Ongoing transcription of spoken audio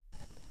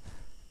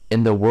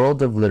In the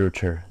world of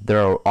literature,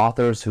 there are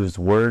authors whose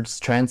words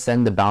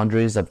transcend the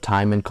boundaries of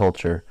time and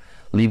culture,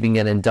 leaving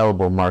an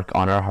indelible mark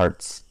on our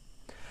hearts.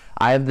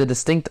 I have the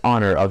distinct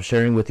honor of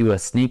sharing with you a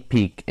sneak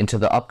peek into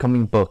the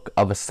upcoming book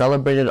of a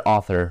celebrated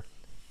author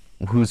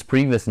whose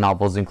previous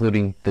novels,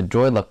 including The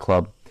Joy Luck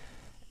Club,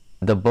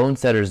 The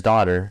Bonesetter's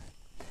Daughter,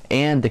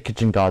 and The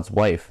Kitchen God's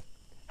Wife,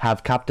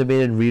 have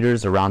captivated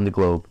readers around the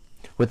globe,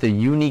 with a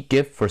unique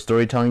gift for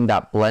storytelling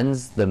that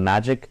blends the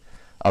magic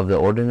of the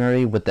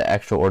ordinary with the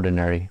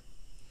extraordinary.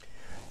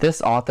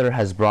 This author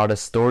has brought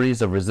us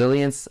stories of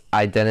resilience,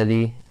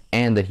 identity,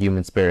 and the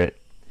human spirit.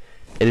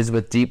 It is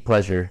with deep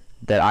pleasure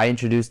that I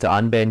introduce to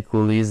Unbanned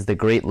Coolies the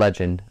great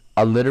legend,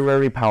 a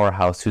literary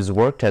powerhouse whose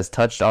work has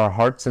touched our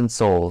hearts and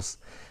souls.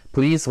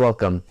 Please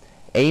welcome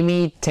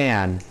Amy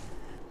Tan.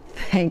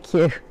 Thank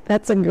you.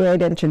 That's a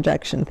great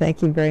introduction.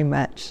 Thank you very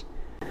much.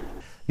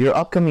 Your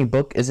upcoming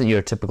book isn't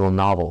your typical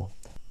novel.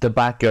 The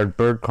Backyard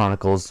Bird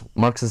Chronicles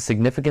marks a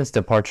significant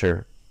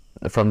departure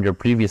from your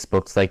previous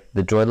books like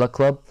The Joy Luck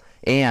Club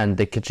and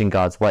The Kitchen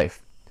God's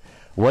Wife.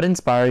 What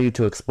inspired you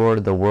to explore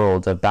the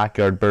world of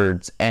backyard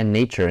birds and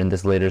nature in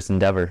this latest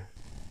endeavor?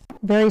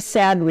 Very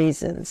sad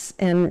reasons.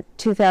 In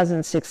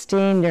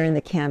 2016, during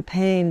the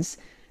campaigns,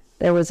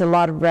 there was a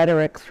lot of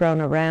rhetoric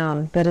thrown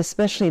around, but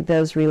especially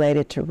those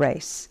related to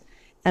race.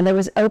 And there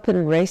was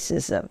open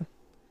racism,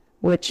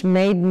 which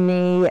made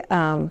me,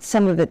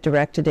 some of it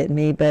directed at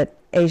me, but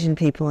Asian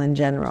people in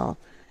general.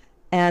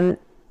 And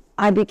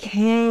I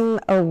became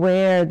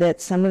aware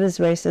that some of this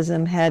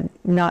racism had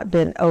not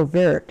been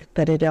overt,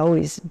 but it had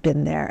always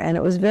been there. And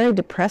it was very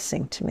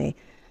depressing to me.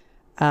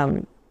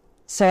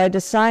 So I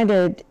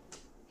decided,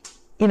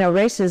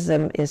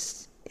 racism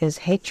is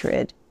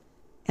hatred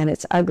and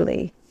it's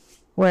ugly,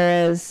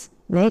 whereas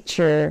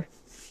nature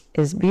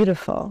is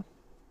beautiful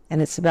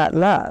and it's about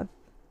love.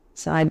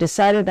 So I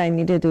decided I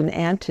needed an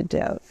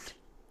antidote,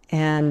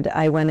 and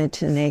I went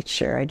into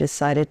nature. I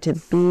decided to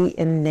be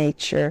in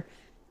nature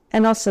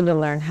and also to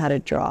learn how to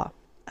draw,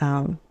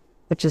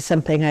 which is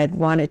something I had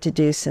wanted to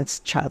do since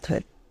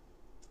childhood.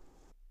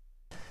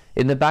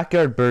 In the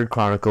Backyard Bird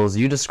Chronicles,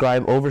 you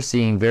describe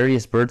overseeing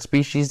various bird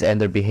species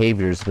and their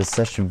behaviors with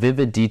such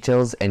vivid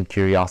details and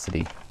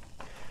curiosity.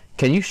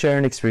 Can you share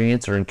an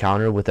experience or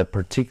encounter with a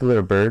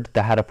particular bird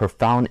that had a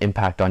profound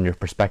impact on your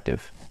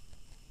perspective?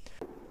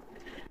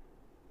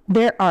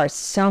 There are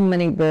so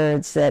many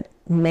birds that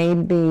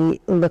made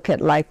me look at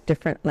life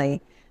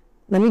differently.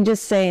 Let me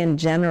just say in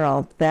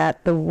general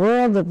that the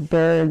world of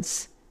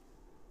birds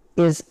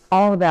is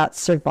all about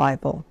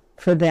survival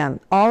for them.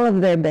 All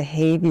of their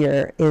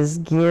behavior is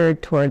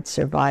geared towards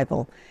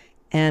survival.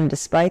 And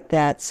despite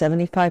that,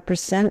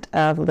 75%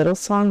 of little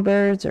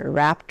songbirds or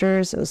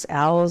raptors, those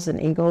owls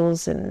and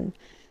eagles and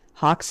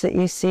hawks that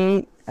you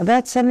see,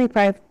 about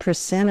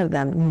 75% of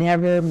them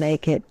never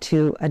make it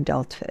to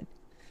adulthood.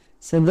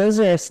 So those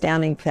are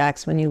astounding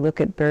facts when you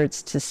look at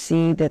birds, to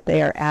see that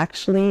they are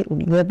actually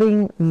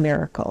living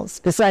miracles,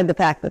 beside the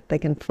fact that they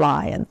can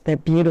fly and they're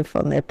beautiful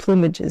and their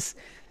plumage is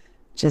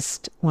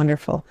just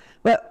wonderful.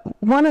 But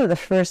one of the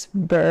first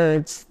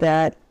birds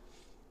that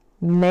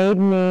made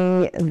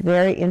me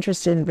very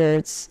interested in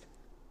birds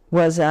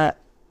was an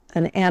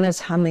Anna's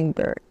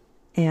hummingbird.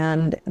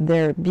 And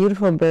they're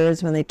beautiful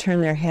birds. When they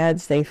turn their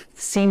heads, they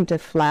seem to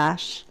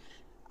flash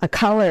a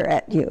color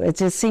at you. It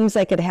just seems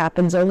like it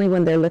happens only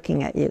when they're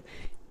looking at you.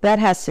 That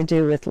has to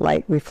do with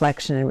light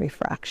reflection and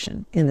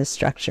refraction in the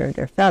structure of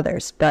their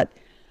feathers. But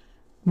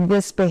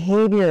this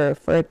behavior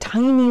for a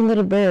tiny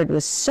little bird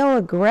was so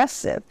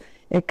aggressive.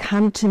 It'd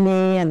come to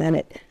me and then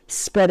it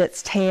spread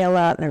its tail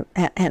out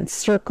and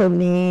circle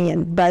me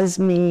and buzz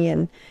me,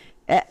 and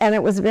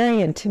it was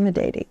very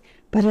intimidating.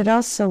 But it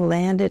also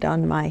landed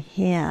on my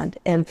hand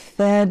and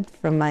fed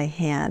from my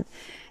hand.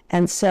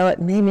 And so it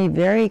made me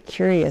very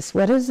curious.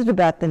 What is it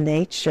about the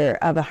nature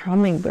of a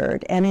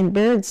hummingbird and in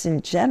birds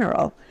in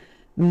general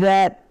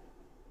that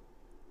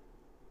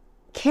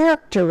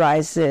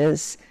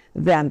characterizes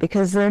them?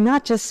 Because they're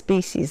not just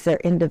species,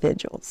 they're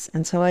individuals.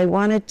 And so I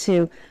wanted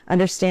to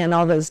understand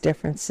all those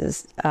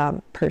differences,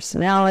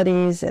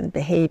 personalities and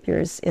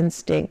behaviors,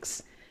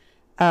 instincts.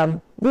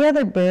 The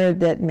other bird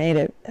that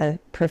made a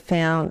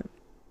profound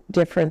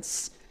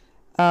difference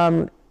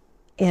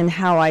in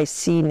how I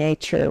see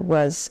nature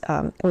was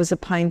a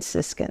pine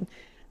siskin.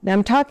 Now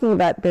I'm talking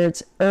about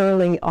birds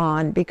early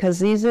on because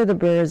these are the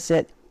birds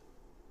that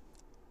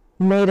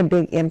made a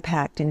big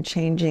impact in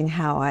changing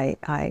how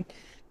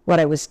what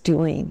I was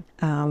doing,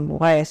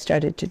 why I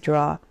started to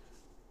draw.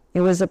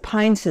 It was a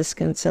pine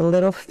siskin. It's a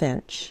little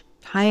finch,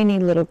 tiny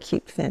little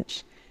cute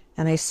finch.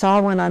 And I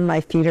saw one on my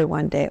feeder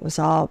one day. It was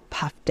all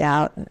puffed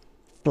out and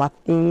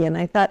fluffy, and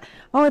I thought,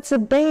 oh, it's a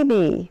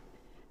baby.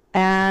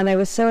 And I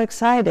was so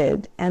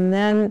excited. And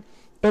then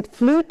it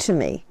flew to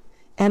me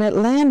and it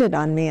landed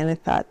on me, and I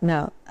thought,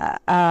 no,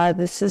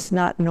 this is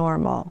not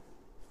normal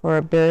for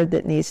a bird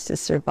that needs to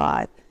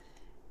survive.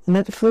 And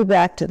then it flew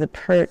back to the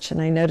perch,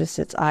 and I noticed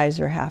its eyes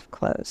were half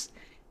closed.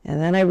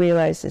 And then I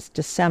realized it's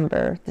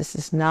December. This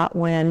is not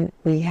when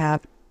we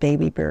have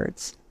baby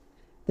birds.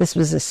 This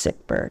was a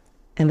sick bird,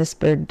 and this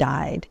bird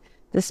died.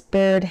 this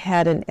bird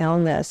had an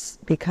illness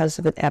because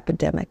of an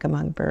epidemic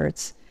among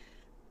birds.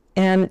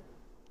 And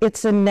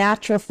it's a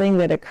natural thing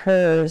that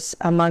occurs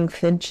among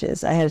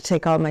finches. I had to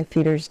take all my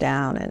feeders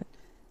down and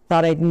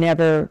thought I'd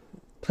never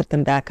put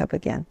them back up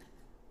again.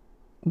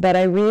 But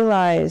I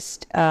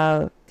realized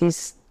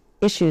these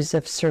issues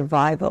of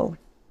survival,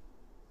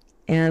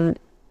 and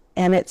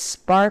it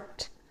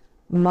sparked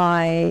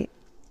my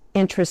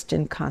interest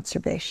in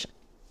conservation.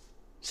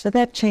 So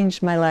that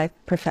changed my life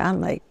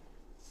profoundly.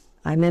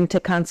 I'm into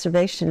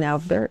conservation now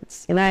of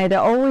birds. And I had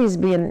always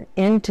been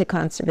into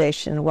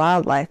conservation,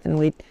 wildlife, and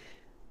we'd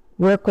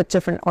work with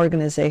different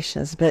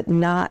organizations, but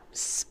not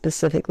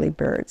specifically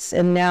birds.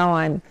 And now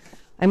I'm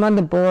on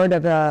the board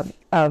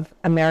of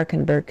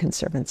American Bird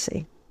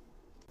Conservancy.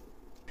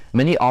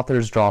 Many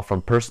authors draw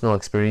from personal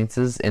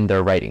experiences in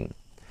their writing.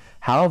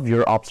 How have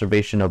your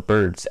observation of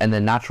birds and the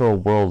natural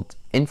world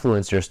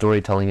influenced your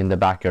storytelling in the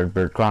Backyard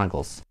Bird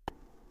Chronicles?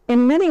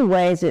 In many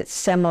ways, it's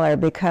similar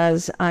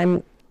because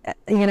I'm,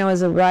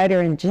 as a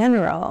writer in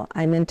general,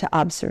 I'm into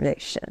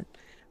observation.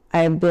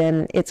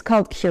 It's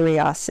called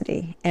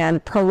curiosity,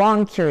 and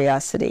prolonged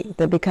curiosity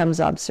that becomes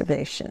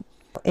observation.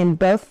 In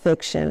both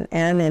fiction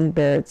and in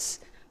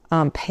birds,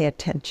 pay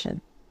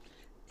attention.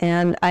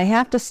 And I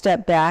have to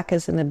step back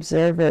as an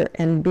observer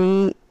and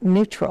be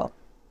neutral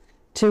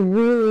to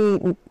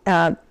really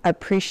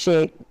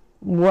appreciate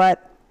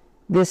what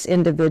this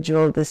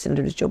individual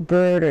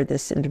bird or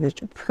this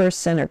individual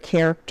person or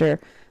character,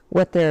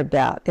 what they're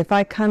about. If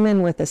I come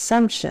in with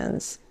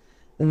assumptions,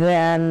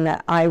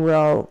 then I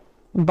will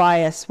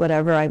bias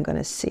whatever I'm going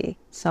to see.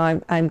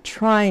 So I'm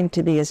trying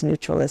to be as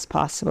neutral as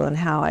possible in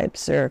how I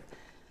observe.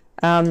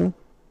 And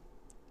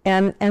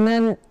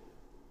then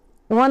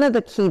one of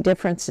the key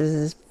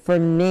differences for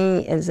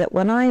me is that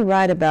when I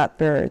write about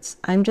birds,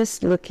 I'm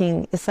just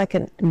looking, it's like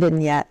a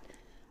vignette,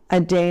 a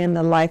day in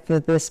the life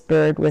of this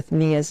bird with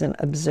me as an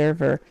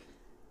observer.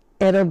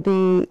 It'll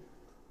be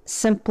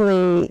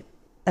simply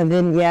a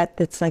vignette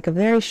that's like a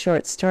very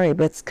short story,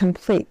 but it's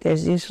complete.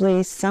 There's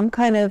usually some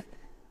kind of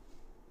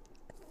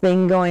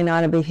thing going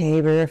on, a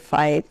behavior, a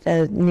fight,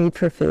 a need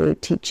for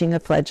food, teaching a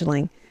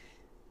fledgling,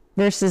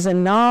 versus a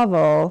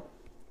novel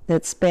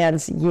that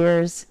spans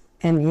years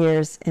and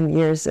years and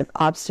years of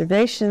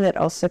observation that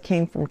also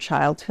came from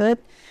childhood,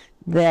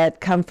 that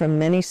come from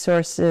many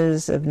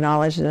sources of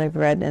knowledge that I've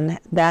read, and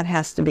that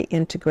has to be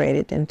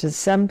integrated into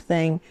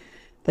something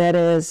that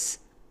is,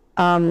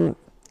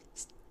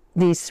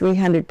 these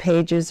 300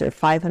 pages or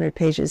 500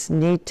 pages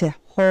need to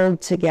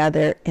hold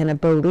together in a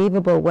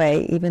believable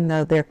way, even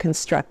though they're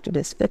constructed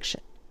as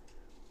fiction.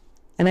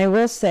 And I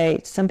will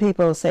say, some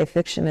people say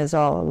fiction is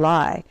all a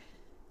lie.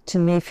 To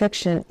me,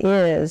 fiction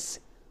is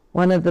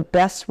one of the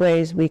best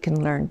ways we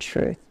can learn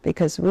truth,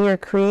 because we are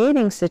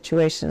creating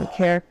situational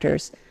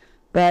characters,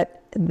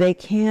 but they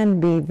can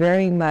be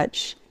very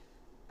much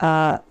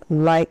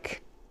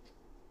like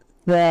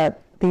the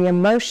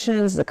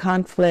emotions, the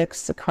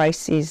conflicts, the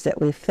crises that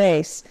we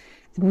face,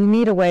 and we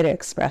need a way to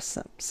express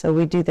them. So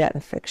we do that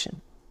in fiction.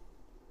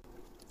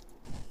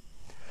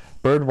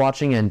 Bird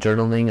watching and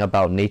journaling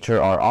about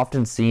nature are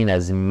often seen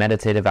as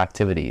meditative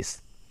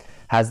activities.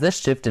 Has this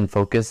shift in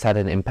focus had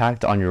an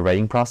impact on your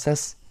writing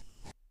process?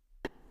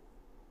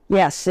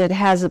 Yes, it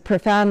has a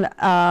profound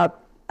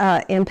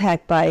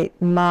impact by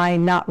my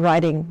not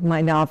writing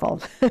my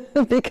novel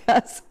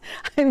because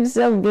I'm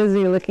so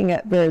busy looking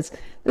at birds.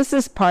 This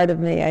is part of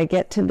me. I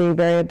get to be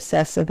very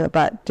obsessive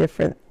about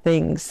different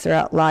things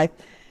throughout life.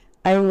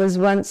 I was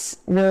once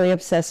really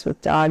obsessed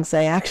with dogs.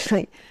 I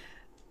actually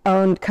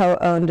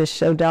co-owned a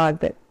show dog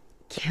that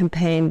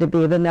campaigned to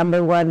be the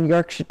 #1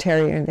 Yorkshire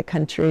Terrier in the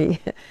country.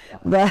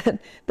 But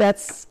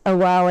that's a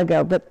while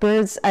ago. But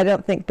birds, I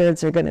don't think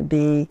birds are going to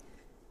be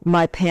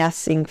my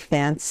passing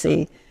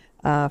fancy.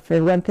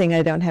 For one thing,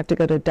 I don't have to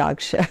go to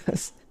dog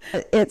shows.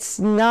 It's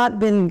not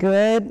been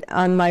good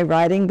on my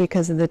writing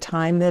because of the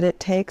time that it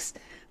takes.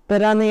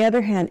 But on the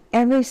other hand,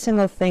 every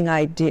single thing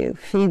I do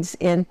feeds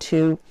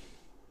into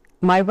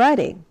my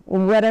writing,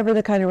 whatever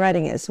the kind of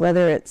writing is,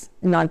 whether it's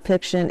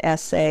nonfiction,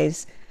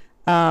 essays,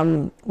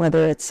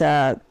 whether it's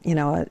an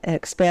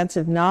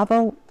expansive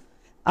novel.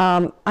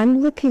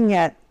 I'm looking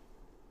at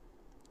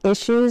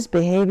issues,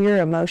 behavior,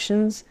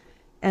 emotions,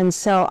 and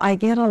so I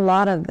get a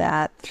lot of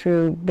that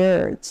through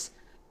birds.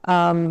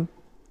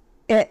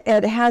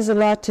 It has a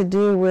lot to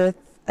do with,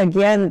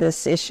 again,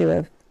 this issue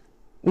of,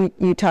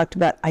 you talked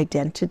about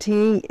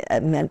identity,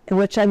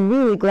 which I'm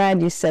really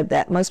glad you said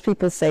that. Most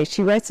people say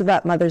she writes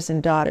about mothers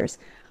and daughters.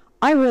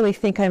 I really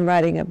think I'm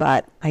writing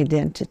about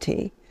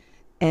identity.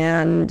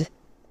 And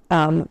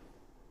I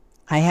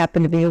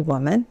happen to be a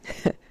woman,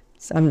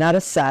 so I'm not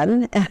a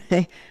son.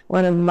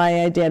 One of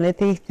my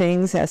identity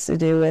things has to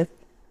do with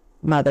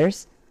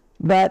mothers.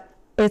 But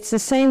it's the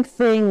same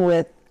thing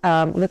with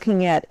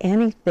looking at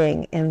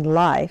anything in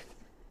life.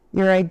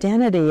 Your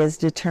identity is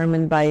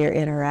determined by your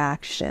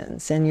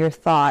interactions and your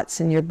thoughts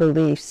and your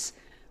beliefs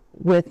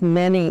with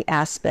many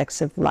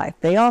aspects of life.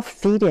 They all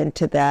feed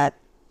into that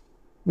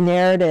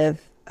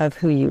narrative of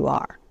who you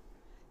are.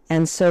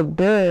 And so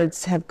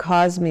birds have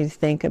caused me to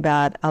think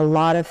about a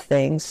lot of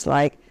things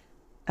like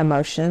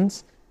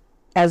emotions.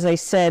 As I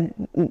said,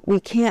 we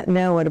can't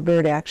know what a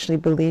bird actually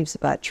believes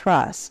about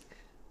trust.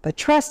 But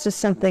trust is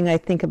something I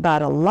think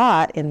about a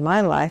lot in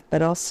my life,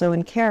 but also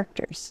in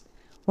characters.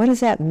 What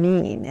does that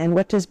mean? And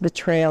what does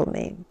betrayal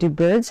mean? Do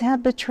birds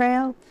have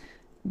betrayal?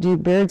 Do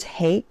birds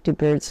hate? Do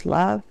birds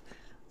love?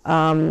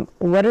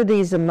 What are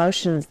these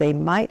emotions they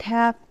might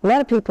have? A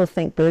lot of people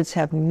think birds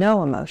have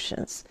no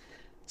emotions.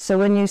 So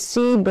when you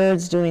see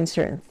birds doing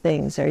certain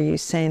things, are you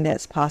saying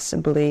that's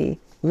possibly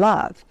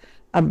love,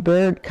 a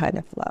bird kind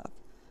of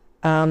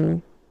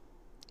love?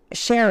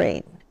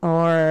 Sharing,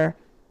 or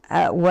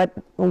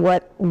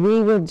what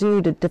we will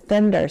do to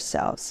defend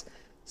ourselves.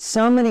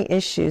 So many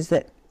issues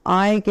that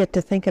I get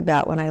to think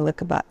about when I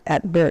look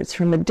at birds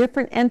from a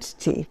different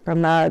entity,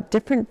 from a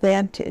different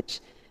vantage.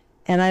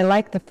 And I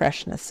like the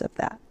freshness of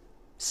that.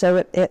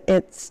 So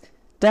it's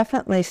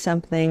definitely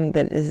something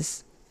that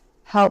has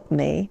helped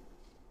me.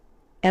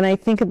 And I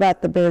think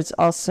about the birds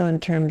also in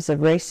terms of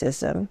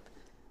racism.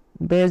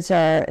 Birds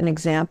are an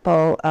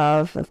example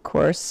of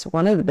course,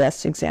 one of the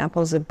best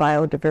examples of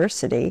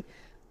biodiversity.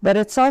 But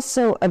it's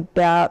also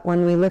about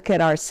when we look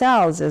at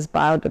ourselves as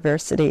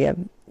biodiversity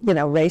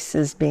of,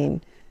 races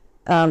being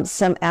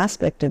some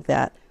aspect of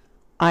that.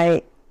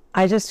 I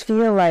just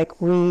feel like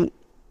we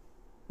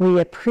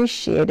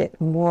appreciate it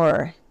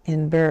more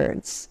in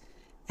birds.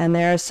 And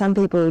there are some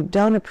people who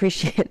don't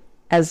appreciate it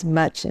as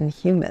much in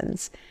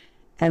humans.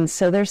 And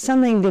so there's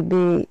something to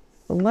be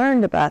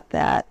learned about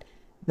that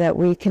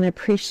we can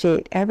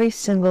appreciate every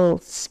single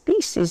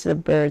species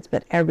of birds,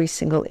 but every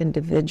single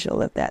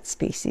individual of that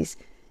species,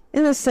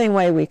 in the same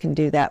way we can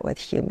do that with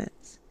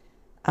humans.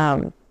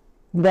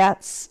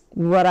 That's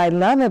what I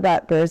love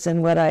about birds,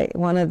 and I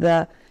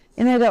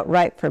don't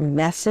write for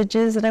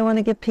messages that I want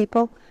to give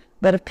people,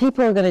 but if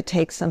people are going to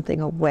take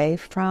something away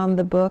from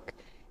the book,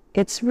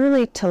 it's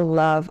really to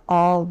love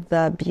all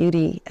the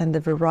beauty and the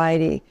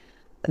variety,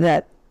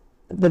 the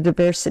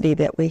diversity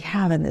that we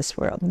have in this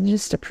world, and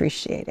just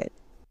appreciate it.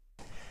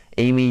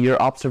 Amy,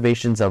 your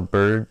observations of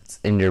birds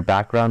in your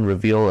background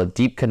reveal a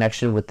deep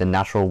connection with the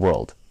natural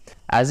world.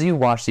 As you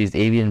watch these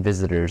avian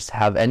visitors,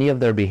 have any of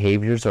their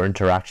behaviors or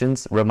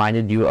interactions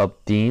reminded you of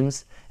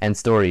themes and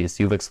stories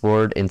you've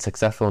explored in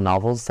successful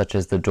novels such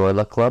as The Joy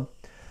Luck Club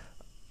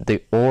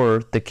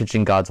or The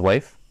Kitchen God's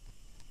Wife?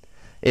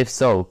 If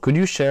so, could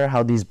you share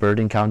how these bird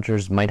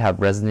encounters might have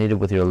resonated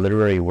with your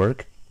literary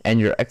work and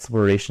your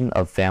exploration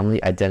of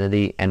family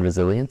identity and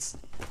resilience?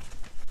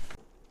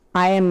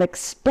 I am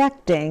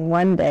expecting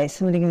one day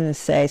somebody's going to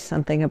say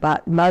something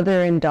about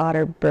mother and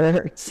daughter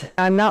birds.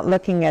 I'm not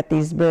looking at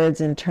these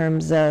birds in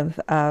terms of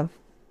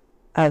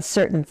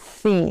certain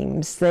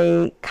themes.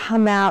 They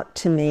come out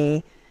to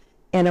me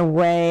in a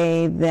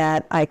way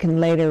that I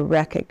can later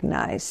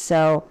recognize.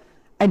 So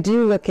I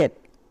do look at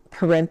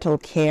parental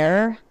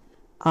care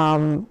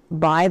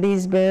by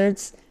these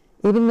birds.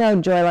 Even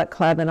though Joy Luck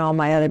Club and all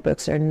my other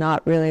books are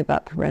not really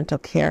about parental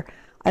care,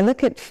 I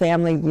look at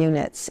family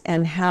units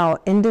and how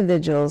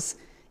individuals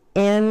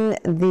in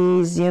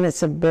these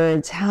units of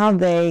birds, how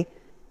they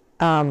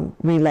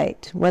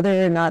relate,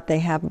 whether or not they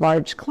have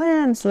large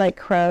clans like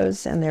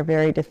crows and they're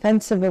very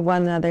defensive of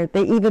one another.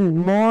 They even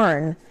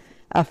mourn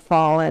a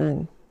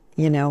fallen,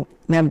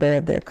 member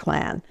of their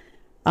clan.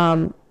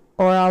 Or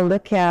I'll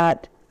look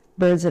at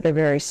birds that are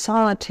very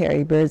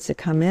solitary, birds that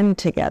come in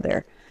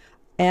together.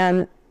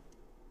 And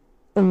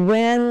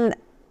when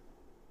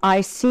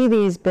I see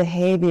these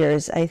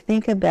behaviors, I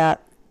think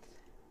about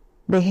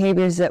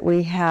behaviors that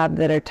we have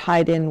that are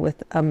tied in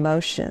with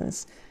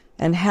emotions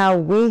and how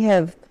we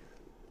have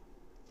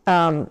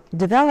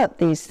developed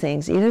these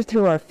things either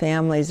through our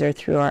families or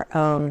through our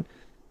own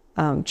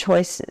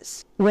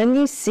choices. When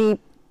you see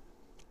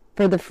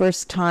for the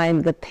first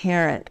time the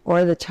parent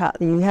or the child,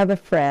 you have a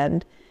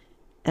friend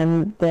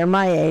and they're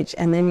my age,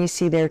 and then you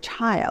see their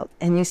child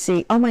and you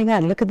see, oh my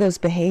God, look at those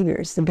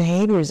behaviors. The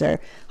behaviors are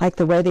like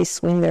the way they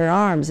swing their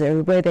arms or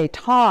the way they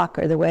talk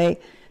or the way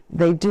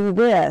they do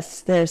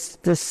this. They're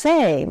the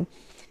same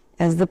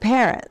as the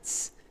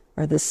parents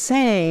or the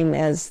same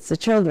as the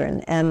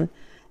children. And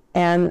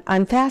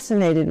I'm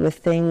fascinated with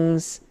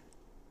things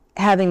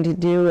having to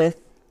do with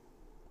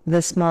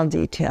the small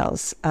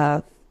details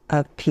of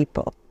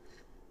people.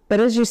 But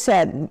as you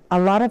said, a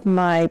lot of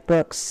my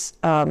books,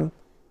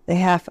 they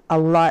have a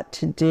lot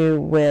to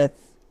do with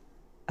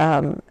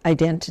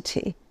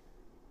identity,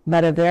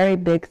 but a very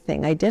big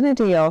thing.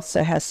 Identity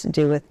also has to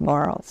do with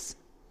morals.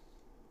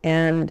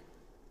 And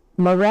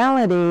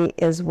morality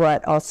is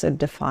what also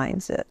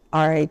defines it,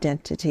 our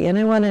identity. And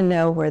I want to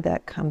know where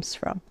that comes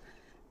from.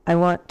 I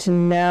want to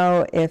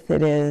know if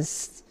it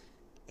is,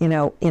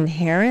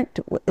 inherent.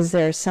 Is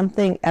there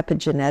something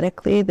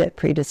epigenetically that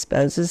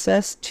predisposes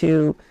us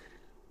to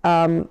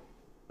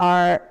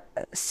our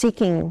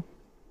seeking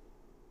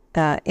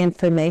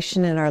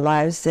information in our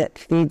lives that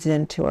feeds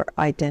into our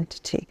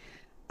identity?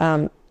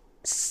 I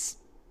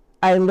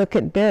look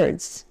at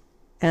birds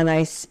and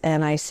I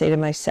say to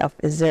myself,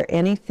 is there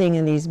anything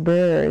in these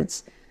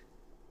birds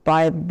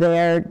by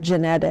their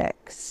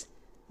genetics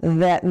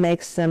that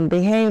makes them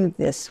behave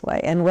this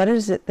way? And what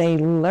is it they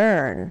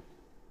learn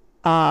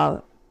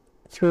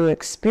through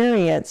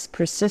experience,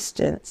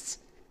 persistence,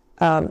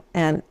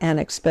 and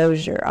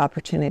exposure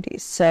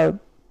opportunities. So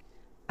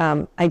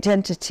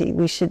identity,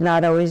 we should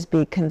not always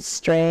be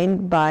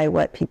constrained by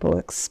what people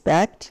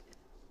expect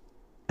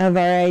of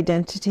our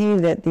identity,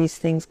 that these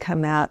things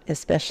come out,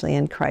 especially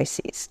in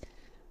crises.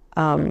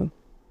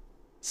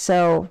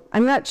 So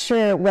I'm not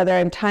sure whether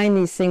I'm tying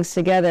these things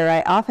together.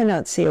 I often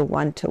don't see a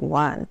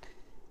one-to-one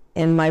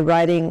in my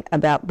writing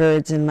about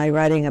birds and my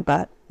writing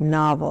about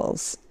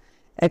novels,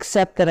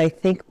 except that I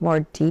think more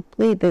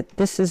deeply that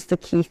this is the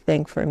key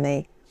thing for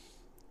me,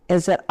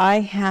 is that I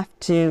have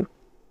to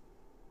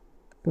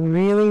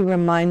really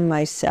remind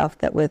myself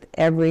that with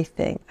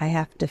everything, I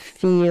have to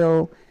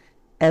feel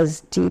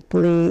as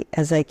deeply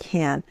as I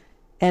can.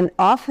 And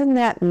often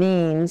that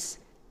means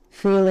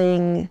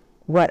feeling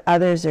what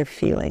others are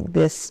feeling,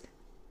 this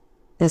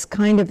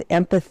kind of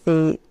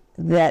empathy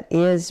that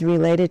is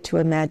related to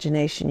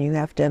imagination. You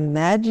have to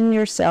imagine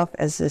yourself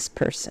as this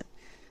person.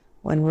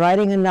 When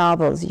writing a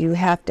novel, you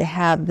have to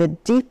have the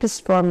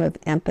deepest form of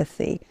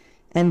empathy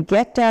and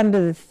get down to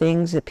the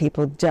things that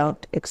people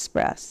don't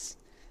express.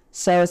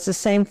 So it's the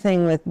same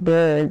thing with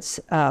birds,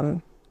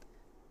 but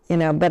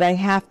I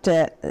have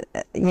to,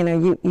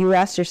 you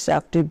ask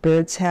yourself, do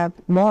birds have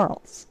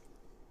morals?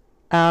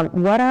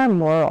 What are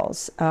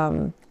morals?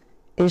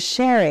 Is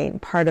sharing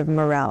part of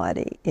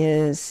morality?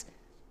 Is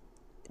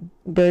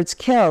birds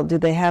killed? Do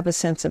they have a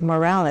sense of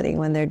morality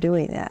when they're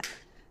doing that?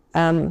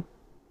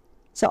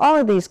 So all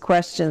of these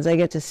questions I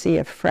get to see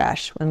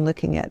afresh when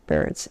looking at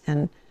birds,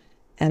 and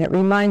it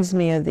reminds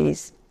me of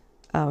these.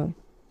 I'll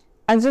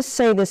just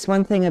say this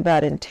one thing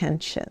about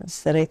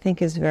intentions that I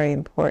think is very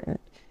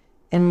important.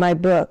 In my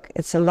book,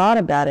 it's a lot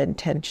about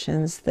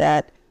intentions,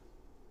 that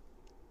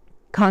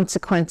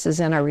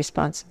consequences and our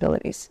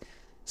responsibilities.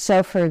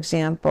 So, for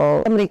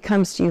example, somebody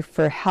comes to you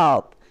for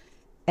help,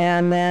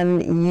 and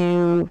then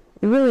you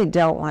really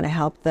don't want to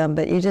help them,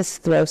 but you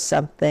just throw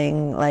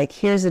something like,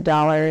 here's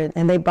 $1,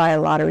 and they buy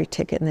a lottery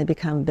ticket and they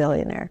become a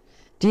billionaire.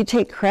 Do you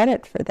take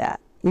credit for that?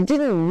 You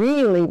didn't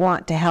really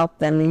want to help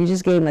them, and you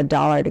just gave them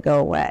 $1 to go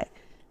away.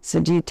 So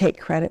do you take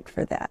credit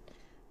for that?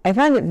 I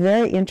find it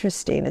very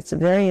interesting. It's a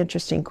very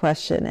interesting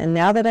question. And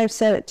now that I've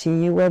said it to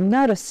you, you will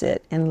notice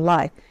it in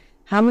life.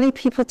 How many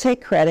people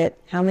take credit?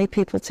 How many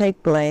people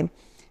take blame?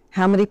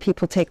 How many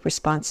people take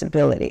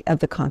responsibility of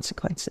the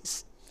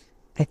consequences?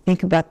 I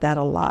think about that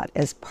a lot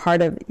as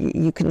part of,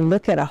 you can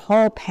look at a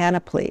whole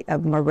panoply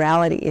of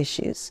morality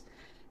issues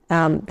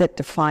that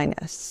define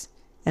us.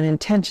 And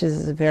intentions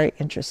is a very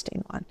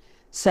interesting one.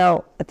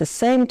 So at the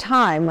same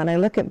time, when I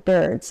look at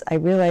birds, I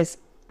realize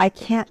I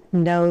can't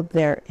know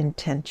their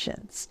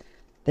intentions.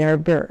 They're a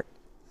bird.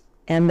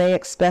 And they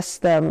express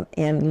them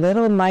in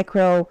little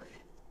micro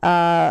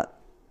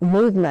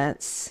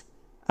movements,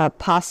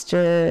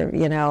 posture,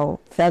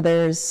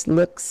 feathers,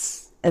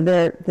 looks.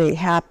 They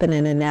happen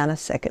in a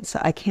nanosecond. So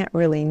I can't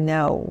really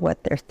know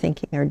what they're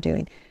thinking or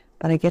doing.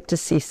 But I get to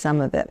see some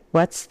of it.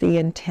 What's the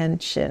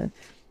intention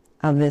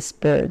of this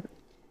bird?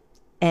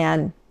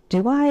 And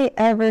do I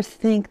ever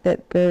think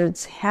that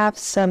birds have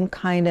some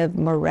kind of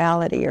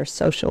morality or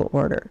social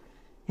order?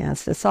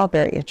 Yes, it's all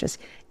very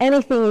interesting.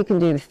 Anything you can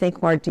do to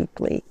think more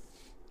deeply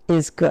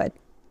is good.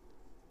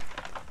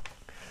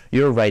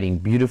 Your writing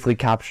beautifully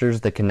captures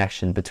the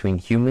connection between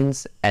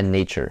humans and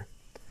nature.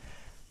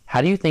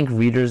 How do you think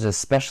readers,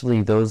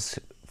 especially those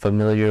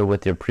familiar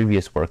with your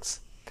previous works,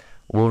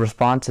 will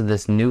respond to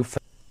this new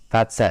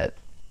facet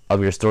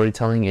of your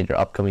storytelling in your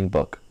upcoming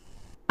book?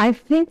 I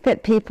think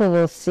that people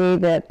will see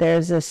that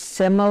there's a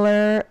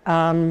similar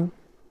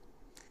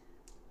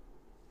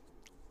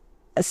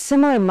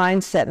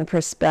mindset and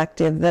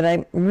perspective that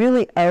I'm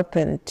really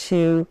open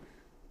to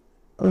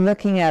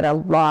looking at a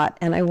lot,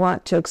 and I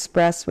want to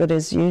express what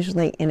is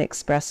usually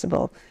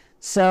inexpressible.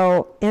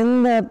 So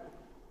in the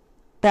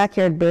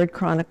Backyard Bird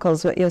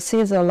Chronicles, what you'll see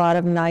is a lot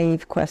of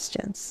naive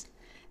questions.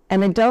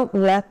 And I don't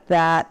let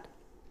that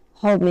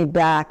hold me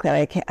back,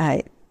 that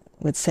I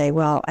would say,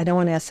 well, I don't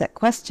want to ask that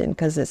question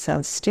because it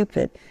sounds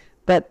stupid.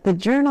 But the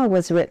journal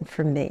was written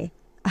for me.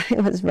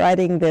 I was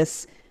writing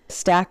this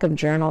stack of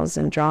journals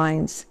and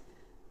drawings,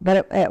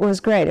 but it was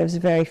great. It was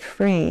very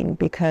freeing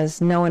because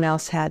no one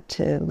else had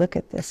to look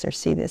at this or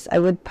see this. I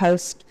would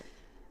post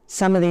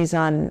some of these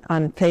on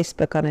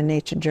Facebook on a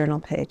Nature Journal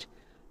page.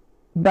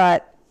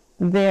 But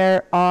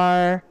there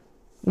are,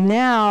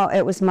 now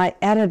it was my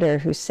editor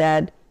who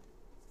said,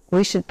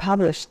 we should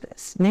publish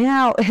this.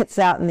 Now it's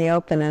out in the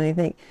open, and I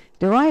think,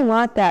 do I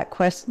want that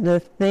question, the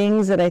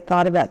things that I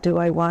thought about, do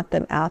I want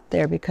them out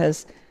there?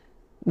 Because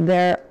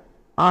they're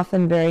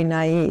often very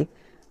naive.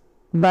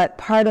 But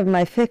part of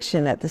my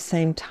fiction at the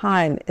same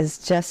time is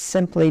just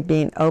simply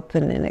being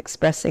open and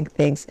expressing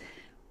things.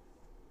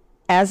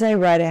 As I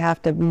write, I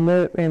have to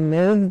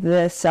remove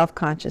the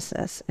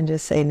self-consciousness and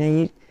just say,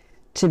 no,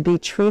 to be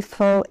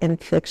truthful in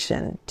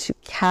fiction, to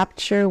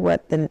capture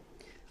what the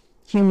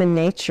human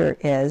nature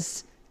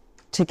is,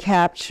 to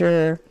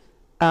capture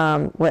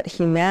what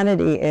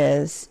humanity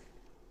is,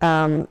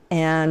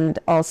 and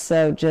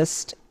also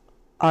just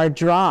our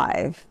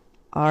drive,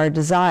 our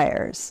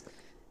desires.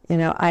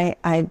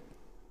 I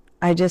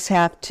I just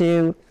have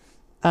to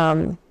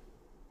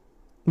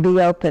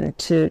be open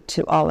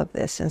to all of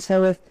this. And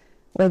so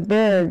with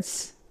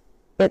birds,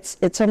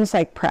 it's almost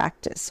like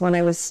practice. When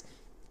I was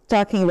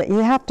talking about, you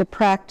have to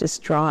practice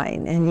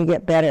drawing and you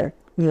get better.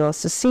 You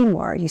also see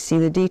more. You see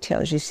the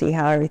details. You see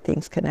how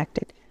everything's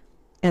connected.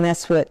 And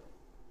that's what,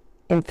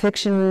 in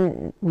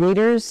fiction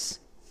readers,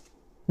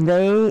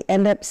 they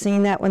end up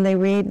seeing that when they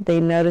read. They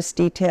notice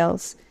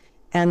details.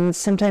 And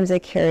sometimes they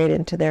carry it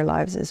into their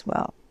lives as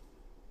well.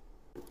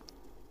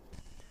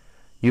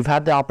 You've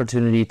had the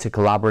opportunity to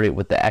collaborate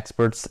with the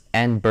experts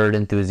and bird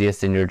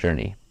enthusiasts in your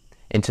journey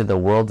into the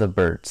world of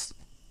birds.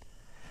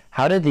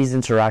 How did these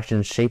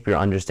interactions shape your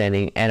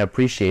understanding and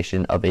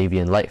appreciation of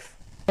avian life?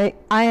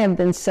 I have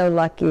been so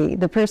lucky.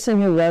 The person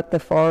who wrote the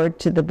foreword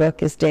to the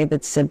book is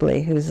David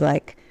Sibley, who's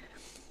like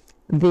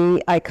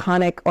the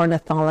iconic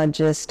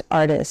ornithologist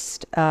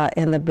artist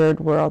in the bird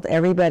world.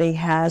 Everybody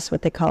has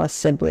what they call a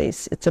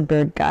Sibley's. It's a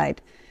bird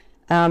guide.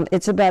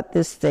 It's about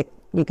this thick.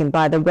 You can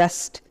buy the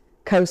West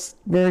Coast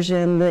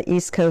version, the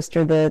East Coast,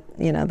 or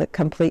the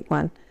complete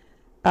one.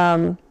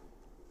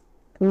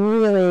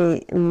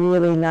 Really,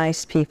 really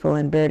nice people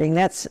in birding.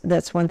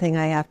 That's one thing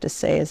I have to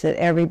say, is that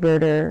every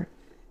birder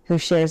who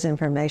shares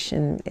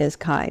information is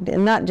kind,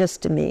 and not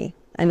just to me.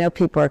 I know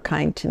people are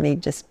kind to me,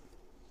 just,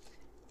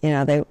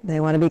 they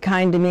want to be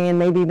kind to me, and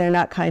maybe they're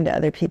not kind to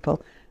other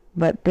people.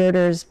 But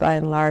birders, by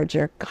and large,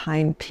 are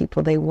kind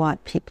people. They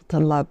want people to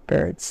love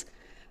birds.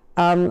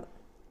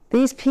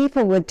 These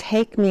people would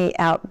take me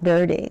out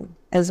birding,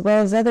 as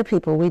well as other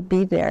people. We'd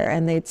be there,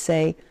 and they'd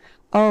say,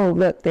 "Oh,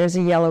 look, there's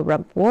a yellow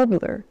rump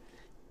warbler,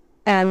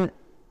 and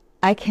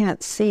I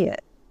can't see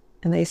it."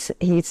 And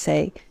he'd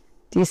say,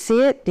 "Do you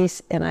see it?"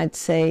 And I'd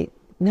say,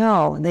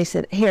 "No." And they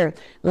said, "Here,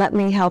 let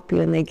me help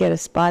you." And they get a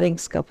spotting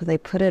scope, and they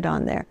put it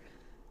on there.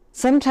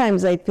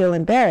 Sometimes I'd feel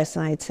embarrassed,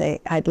 and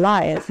I'd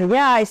lie. I'd say,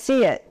 "Yeah, I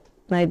see it."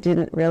 And I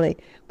didn't really.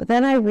 But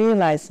then I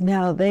realized,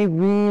 no, they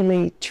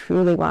really,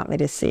 truly want me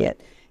to see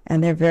it.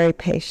 And they're very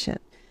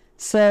patient.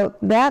 So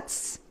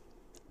that's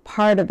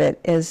part of it,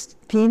 is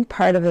being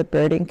part of a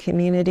birding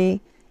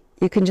community.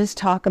 You can just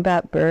talk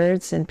about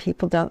birds and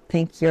people don't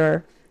think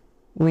you're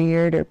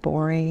weird or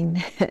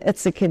boring.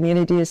 It's a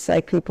community. It's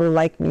like people who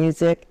like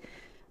music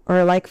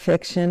or like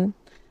fiction.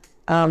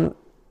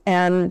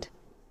 And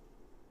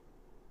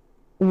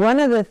one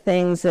of the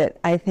things that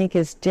I think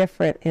is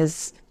different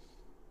is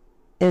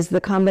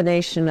the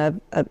combination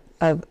of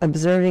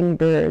observing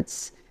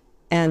birds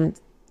and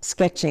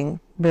sketching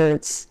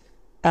birds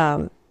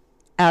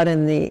out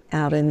in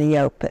the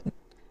open.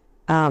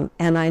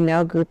 And I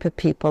know a group of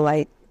people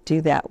I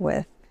do that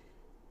with.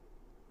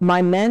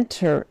 My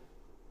mentor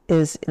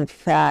is, in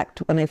fact,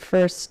 when I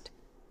first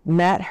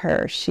met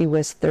her, she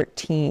was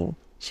 13.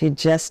 She had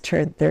just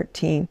turned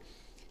 13.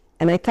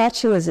 And I thought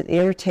she was an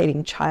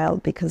irritating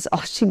child because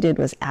all she did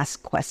was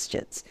ask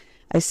questions.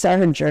 I saw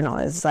her journal.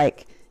 It was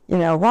like,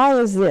 why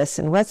is this?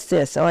 And what's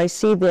this? Oh, I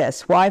see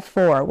this. Why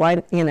for?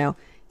 Why,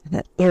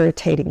 that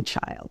irritating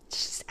child.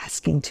 She's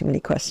asking too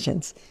many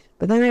questions.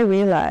 But then I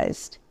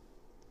realized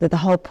that the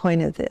whole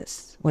point of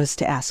this was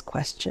to ask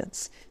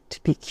questions,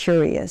 to be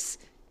curious.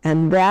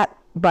 And that,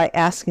 by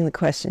asking the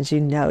questions, you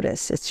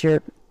notice. It's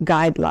your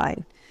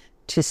guideline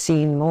to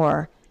seeing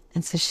more.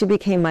 And so she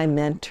became my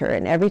mentor.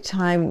 And every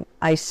time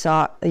I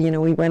saw,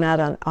 we went out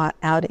on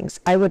outings,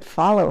 I would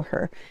follow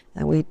her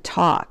and we'd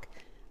talk.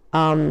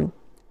 And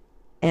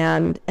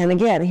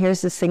again,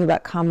 here's this thing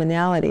about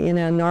commonality.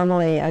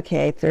 Normally,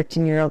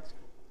 13-year-old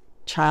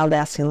child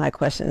asking like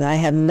questions. I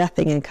have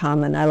nothing in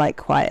common. I like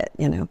quiet,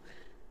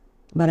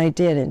 But I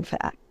did, in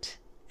fact.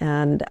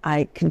 And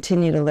I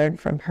continue to learn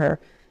from her.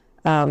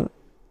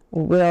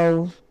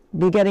 We'll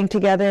be getting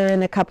together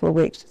in a couple of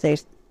weeks.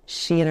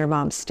 She and her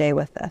mom stay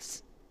with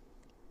us.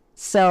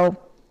 So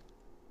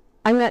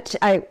I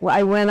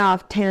went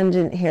off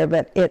tangent here,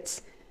 but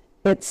it's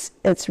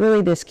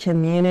really this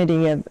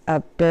community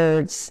of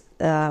birds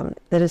that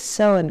is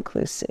so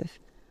inclusive.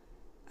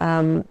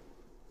 One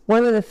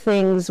of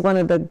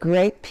the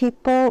great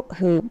people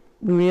who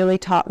really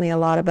taught me a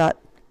lot about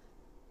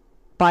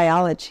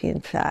biology,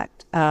 in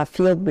fact,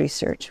 field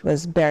research,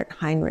 was Bernd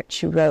Heinrich,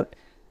 who wrote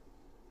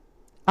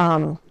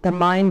The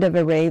Mind of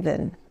a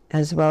Raven,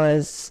 as well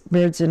as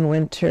Birds in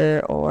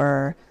Winter,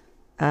 or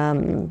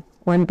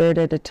One Bird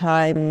at a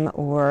Time,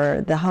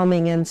 or The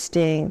Homing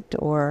Instinct,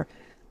 or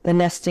The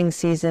Nesting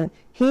Season.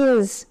 He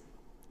has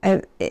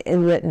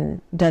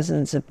written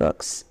dozens of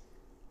books.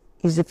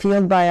 He's a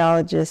field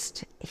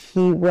biologist.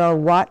 He will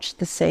watch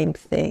the same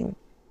thing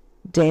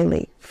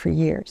daily for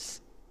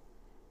years.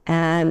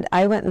 And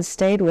I went and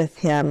stayed with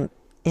him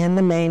in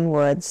the Maine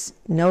woods,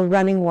 no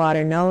running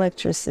water, no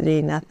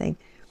electricity, nothing.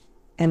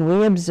 And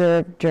we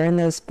observed during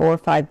those 4 or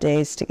 5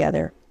 days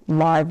together,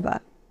 larvae.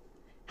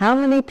 How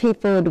many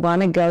people would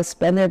want to go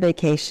spend their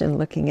vacation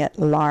looking at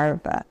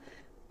larvae?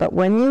 But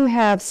when you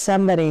have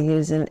somebody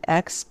who's an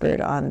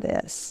expert on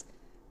this,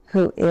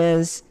 who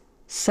is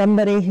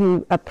somebody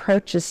who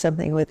approaches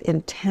something with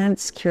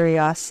intense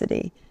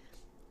curiosity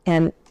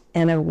and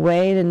a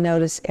way to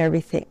notice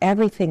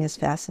everything is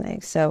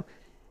fascinating. So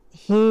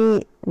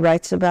he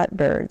writes about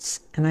birds,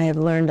 and I have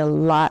learned a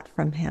lot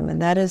from him,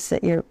 and that is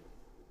that you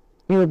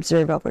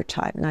observe over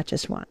time, not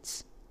just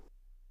once.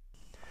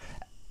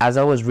 As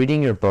I was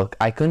reading your book,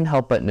 I couldn't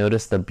help but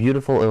notice the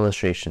beautiful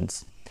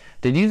illustrations.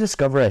 Did you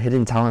discover a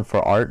hidden talent for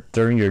art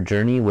during your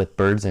journey with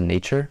birds and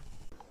nature?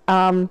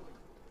 When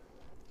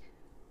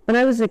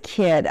I was a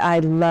kid, I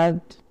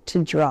loved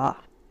to draw.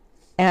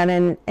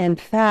 And in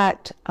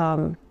fact,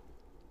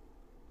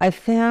 I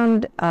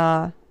found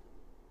a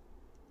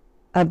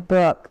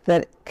book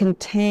that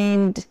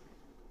contained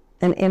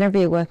an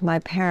interview with my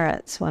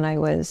parents when I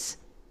was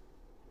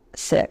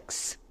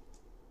 6.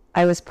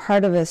 I was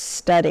part of a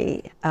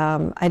study.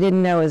 I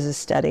didn't know it was a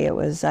study. It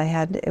was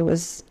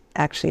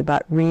actually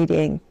about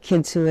reading,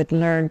 kids who had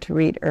learned to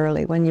read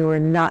early when you were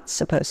not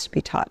supposed to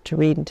be taught to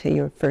read until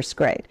you were first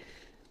grade.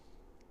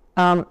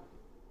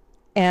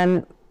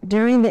 And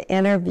during the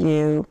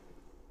interview,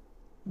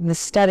 the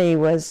study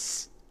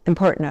was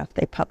important enough.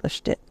 They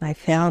published it. I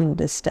found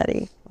this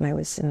study when I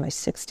was in my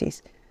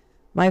 60s.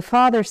 My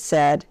father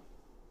said,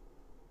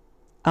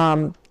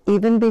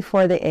 even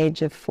before the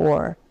age of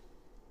 4,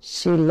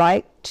 she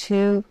liked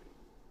to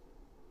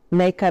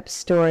make up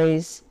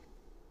stories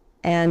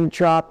and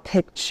draw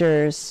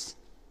pictures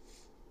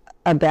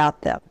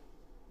about them.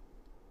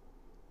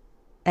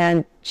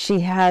 And she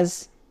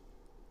has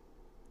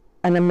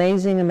an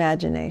amazing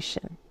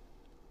imagination.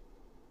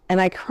 And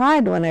I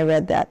cried when I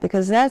read that,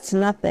 because that's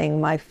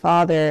nothing my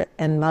father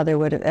and mother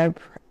would have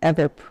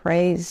ever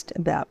praised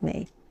about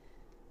me.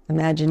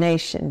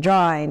 Imagination,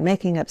 drawing,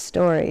 making up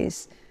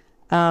stories.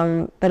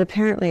 But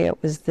apparently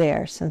it was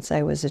there since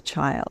I was a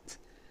child.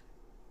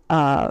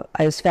 I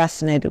was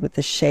fascinated with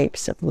the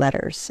shapes of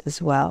letters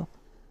as well.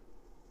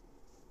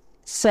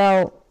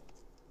 So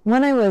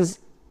when I was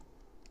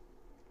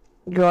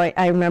drawing,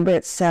 I remember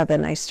at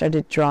 7, I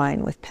started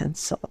drawing with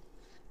pencil.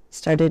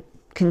 Started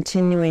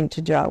continuing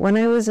to draw. When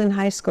I was in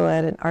high school, I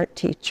had an art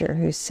teacher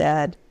who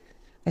said,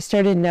 I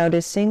started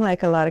noticing,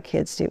 like a lot of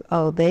kids do,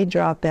 oh, they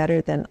draw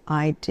better than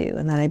I do.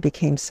 And then I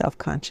became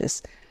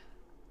self-conscious.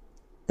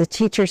 The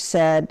teacher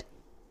said,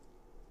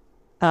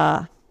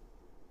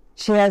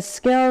 she has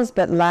skills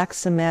but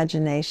lacks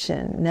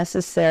imagination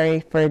necessary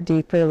for a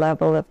deeper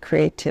level of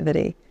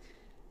creativity.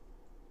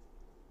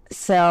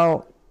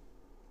 So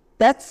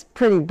that's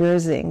pretty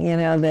bruising,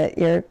 that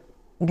you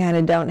kind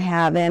of don't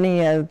have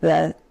any of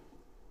the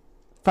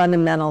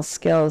fundamental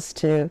skills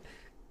to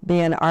be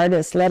an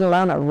artist, let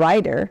alone a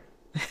writer.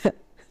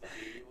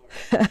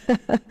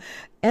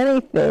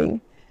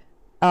 Anything.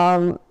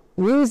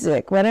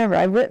 Music, whatever.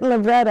 I've written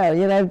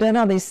libretto, I've done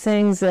all these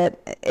things that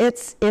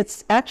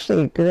it's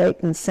actually a great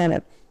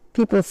incentive.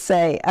 People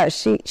say, oh,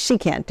 she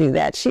can't do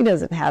that. She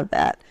doesn't have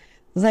that.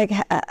 It's like,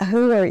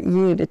 who are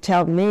you to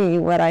tell me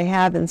what I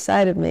have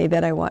inside of me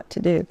that I want to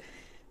do?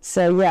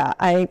 So yeah,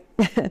 I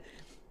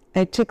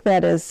took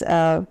that as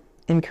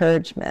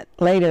encouragement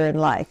later in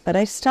life, but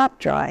I stopped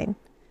drawing.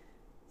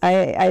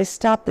 I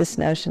stopped this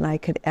notion I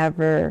could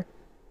ever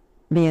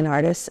be an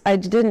artist. I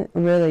didn't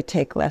really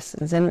take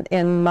lessons. And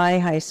in my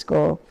high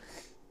school,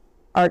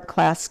 art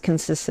class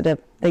consisted of,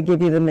 they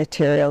give you the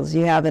materials.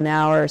 You have an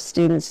hour,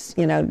 students,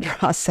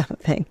 draw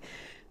something.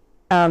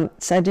 So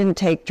I didn't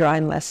take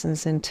drawing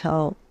lessons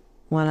until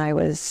when I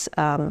was,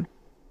 I'm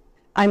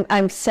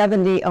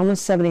 70,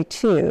 almost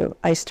 72.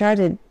 I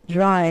started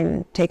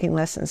drawing, taking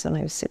lessons when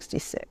I was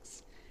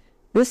 66.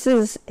 This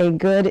is a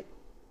good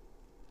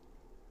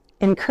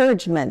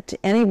encouragement to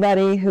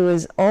anybody who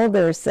is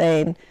older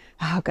saying,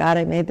 oh God,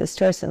 I made this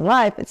choice in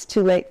life. It's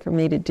too late for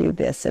me to do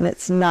this. And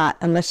it's not,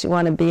 unless you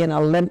want to be an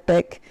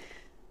Olympic,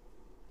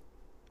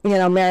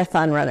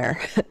 marathon runner.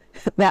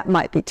 That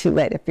might be too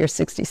late if you're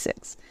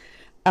 66.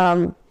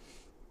 But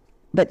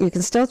you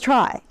can still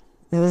try.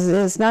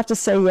 It's not to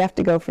say you have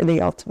to go for the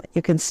ultimate.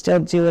 You can still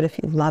do it if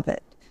you love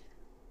it.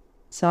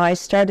 So I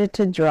started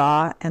to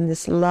draw, and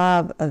this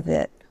love of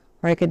it,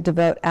 where I could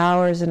devote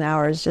hours and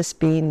hours just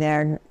being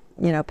there,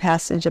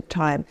 passage of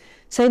time.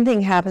 Same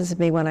thing happens to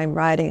me when I'm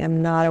writing.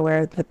 I'm not aware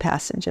of the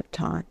passage of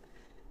time.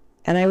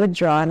 And I would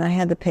draw, and I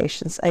had the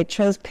patience. I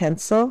chose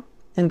pencil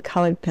and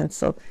colored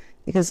pencil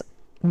because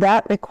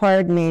that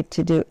required me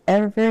to do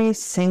every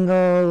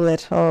single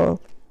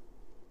little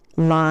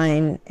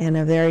line in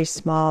a very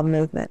small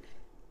movement.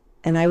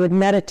 And I would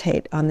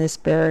meditate on this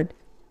bird.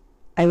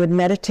 I would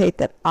meditate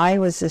that I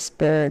was this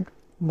bird,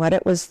 what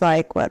it was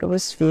like, what it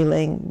was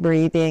feeling,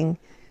 breathing,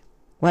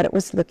 what it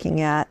was looking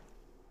at.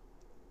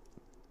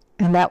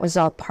 And that was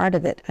all part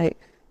of it.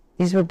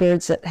 These were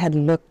birds that had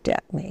looked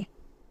at me.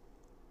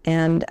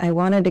 And I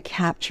wanted to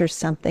capture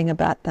something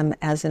about them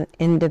as an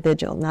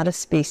individual, not a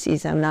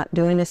species. I'm not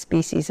doing a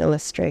species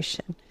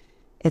illustration.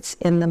 It's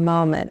in the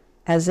moment,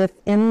 as if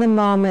in the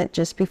moment,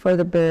 just before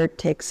the bird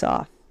takes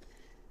off,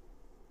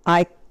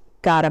 I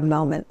got a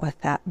moment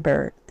with that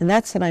bird. And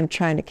that's what I'm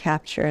trying to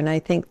capture. And I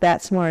think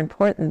that's more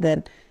important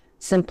than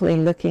simply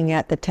looking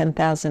at the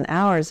 10,000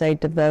 hours I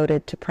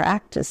devoted to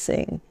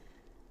practicing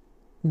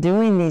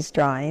doing these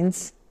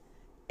drawings.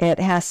 It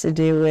has to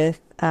do with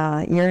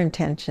your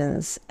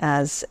intentions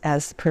as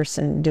the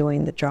person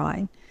doing the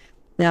drawing.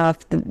 Now,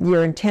 if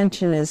your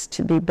intention is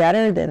to be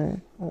better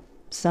than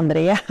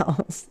somebody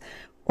else,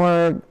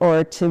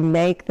 or to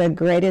make the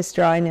greatest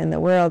drawing in the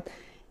world,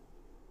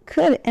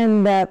 could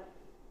end up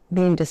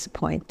being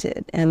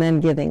disappointed and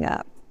then giving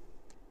up.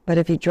 But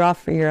if you draw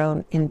for your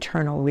own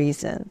internal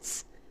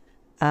reasons,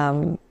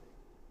 then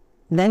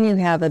you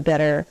have a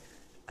better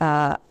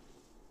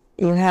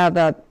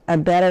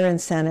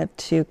incentive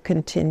to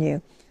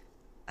continue.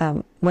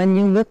 When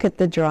you look at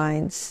the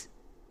drawings,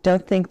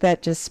 don't think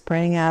that just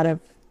sprang out of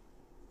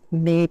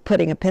me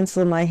putting a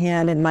pencil in my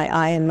hand and my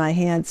eye in my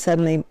hand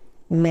suddenly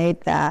made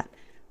that.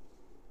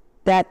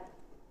 That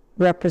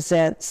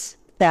represents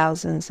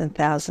thousands and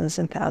thousands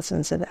and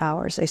thousands of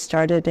hours. I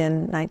started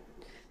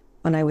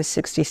when I was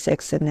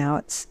 66, and now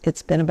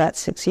it's been about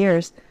 6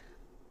 years.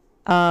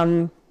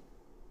 And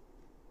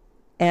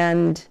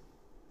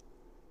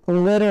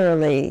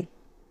literally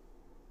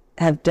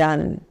have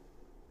done,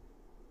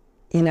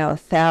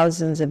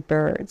 thousands of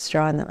birds,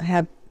 drawing them. I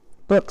have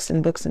books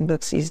and books and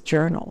books, these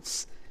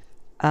journals,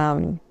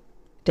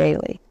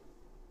 daily.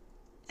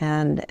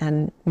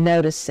 And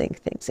noticing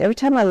things. Every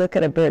time I look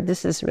at a bird,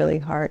 this is really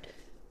hard.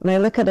 When I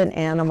look at an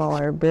animal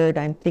or a bird,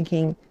 I'm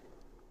thinking,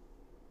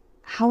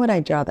 how would I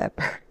draw that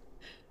bird?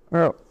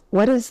 Or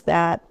what is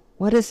that?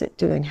 What is it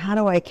doing? How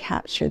do I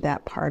capture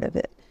that part of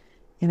it?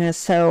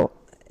 So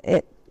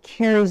it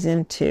carries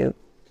into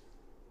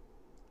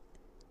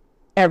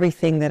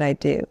everything that I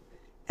do.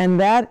 And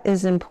that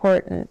is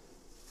important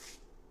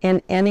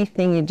in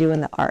anything you do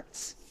in the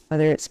arts,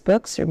 whether it's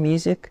books or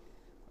music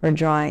or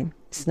drawing.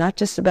 It's not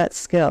just about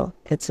skill,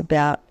 it's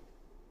about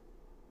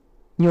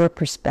your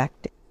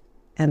perspective.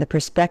 And the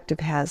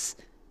perspective has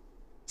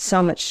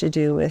so much to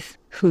do with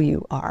who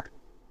you are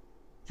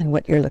and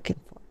what you're looking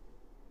for.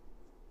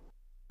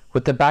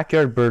 With the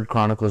Backyard Bird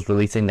Chronicles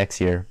releasing next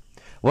year,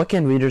 what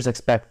can readers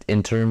expect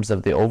in terms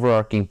of the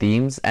overarching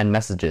themes and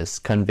messages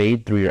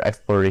conveyed through your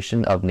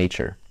exploration of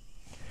nature?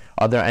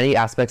 Are there any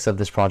aspects of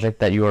this project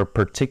that you are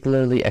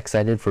particularly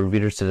excited for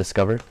readers to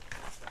discover?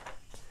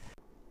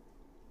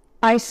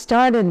 I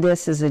started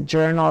this as a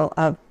journal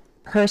of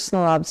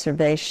personal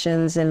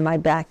observations in my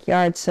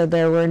backyard, so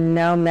there were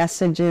no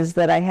messages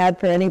that I had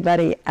for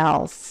anybody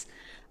else.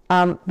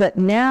 But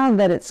now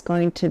that it's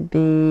going to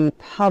be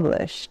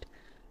published,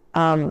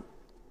 the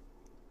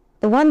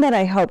one that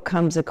I hope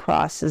comes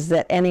across is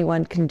that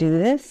anyone can do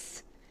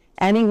this.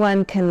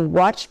 Anyone can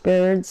watch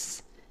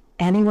birds.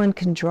 Anyone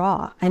can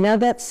draw. I know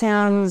that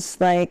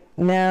sounds like,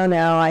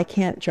 no, I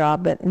can't draw.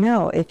 But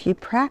no, if you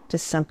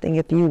practice something,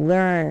 if you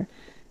learn,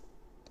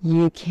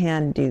 you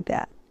can do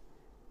that.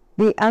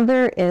 The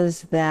other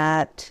is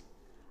that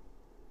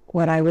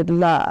what I would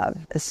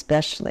love,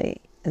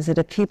 especially, is that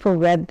if people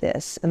read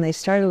this and they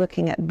started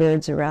looking at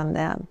birds around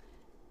them,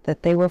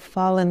 that they will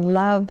fall in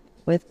love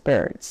with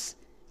birds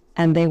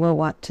and they will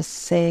want to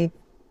save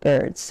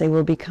birds. They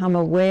will become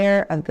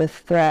aware of the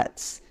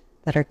threats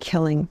that are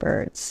killing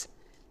birds.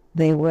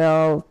 They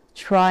will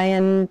try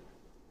and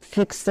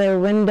fix their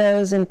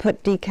windows and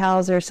put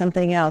decals or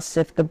something else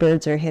if the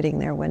birds are hitting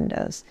their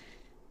windows.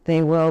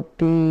 They will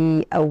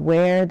be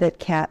aware that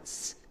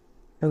cats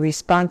are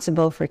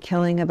responsible for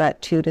killing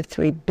about 2 to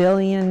 3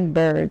 billion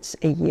birds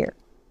a year,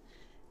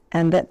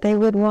 and that they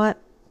would want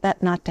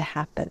that not to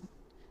happen.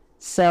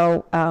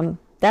 So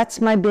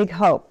that's my big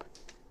hope.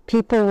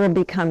 People will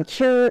become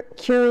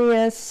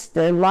curious,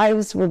 their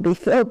lives will be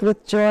filled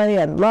with joy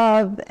and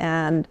love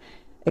and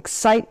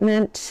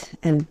excitement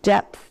and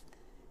depth,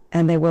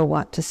 and they will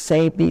want to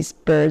save these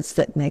birds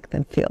that make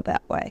them feel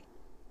that way.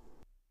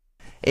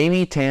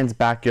 Amy Tan's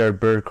Backyard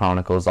Bird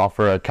Chronicles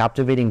offer a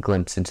captivating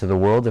glimpse into the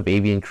world of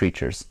avian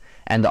creatures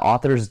and the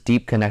author's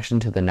deep connection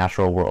to the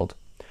natural world.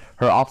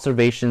 Her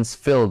observations,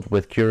 filled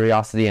with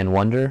curiosity and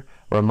wonder,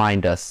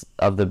 remind us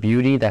of the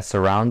beauty that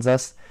surrounds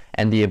us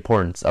and the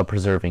importance of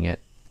preserving it.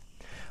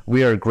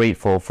 We are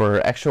grateful for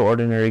her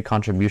extraordinary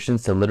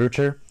contributions to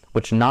literature,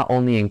 which not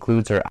only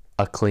includes her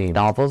acclaimed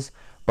novels,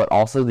 but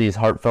also these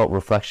heartfelt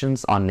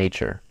reflections on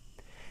nature.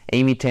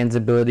 Amy Tan's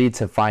ability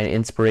to find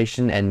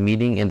inspiration and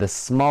meaning in the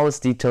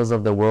smallest details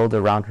of the world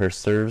around her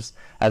serves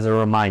as a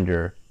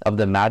reminder of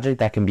the magic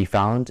that can be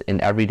found in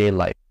everyday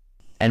life.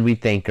 And we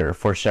thank her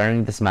for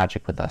sharing this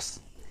magic with us.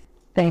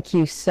 Thank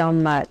you so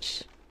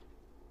much.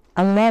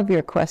 I love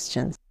your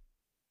questions.